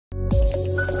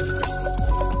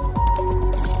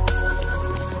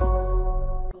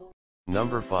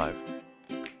Number 5.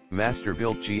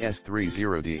 Masterbuilt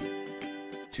GS30D.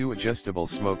 2 adjustable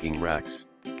smoking racks.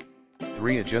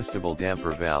 3 adjustable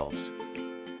damper valves.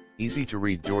 Easy to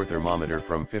read door thermometer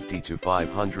from 50 to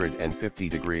 550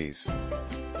 degrees.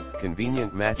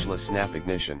 Convenient matchless snap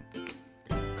ignition.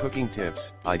 Cooking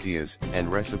tips, ideas,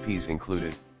 and recipes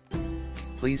included.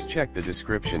 Please check the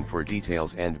description for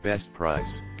details and best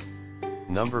price.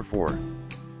 Number 4.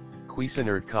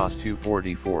 Cuisinart COS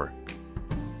 244.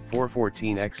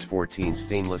 414x14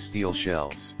 stainless steel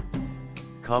shelves.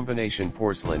 Combination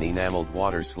porcelain enameled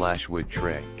water/wood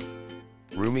tray.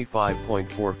 Roomy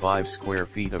 5.45 square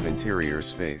feet of interior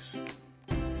space.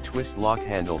 Twist lock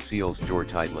handle seals door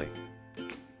tightly.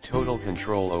 Total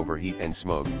control over heat and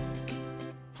smoke.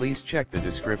 Please check the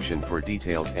description for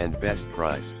details and best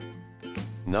price.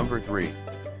 Number 3.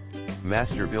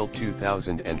 Masterbuilt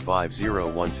 2005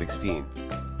 0116.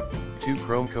 2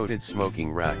 chrome-coated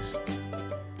smoking racks.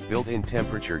 Built-in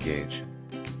temperature gauge.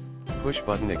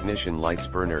 Push-button ignition lights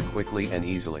burner quickly and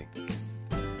easily.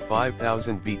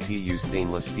 5000 BTU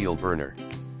stainless steel burner.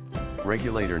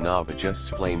 Regulator knob adjusts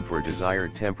flame for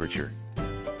desired temperature.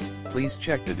 Please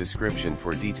check the description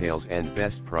for details and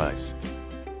best price.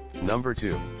 Number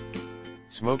 2.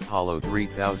 Smoke Hollow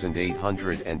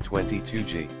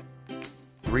 3822G.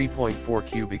 3.4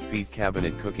 cubic feet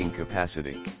cabinet cooking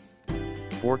capacity.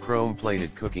 4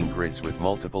 chrome-plated cooking grids with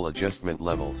multiple adjustment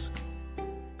levels.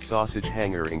 Sausage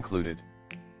hanger included.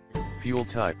 Fuel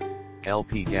type,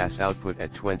 LP gas output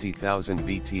at 20,000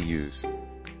 BTUs.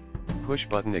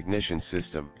 Push-button ignition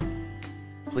system.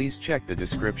 Please check the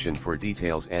description for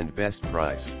details and best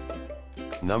price.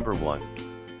 Number 1.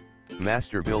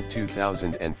 Masterbuilt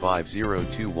 2005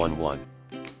 0211.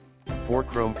 4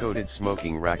 chrome-coated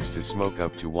smoking racks to smoke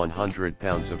up to 100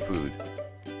 pounds of food.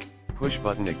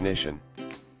 Push-button ignition.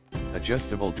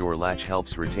 Adjustable door latch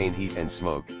helps retain heat and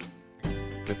smoke.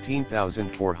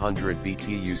 15,400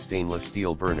 BTU stainless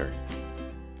steel burner.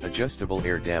 Adjustable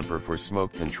air damper for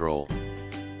smoke control.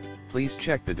 Please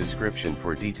check the description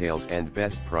for details and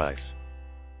best price.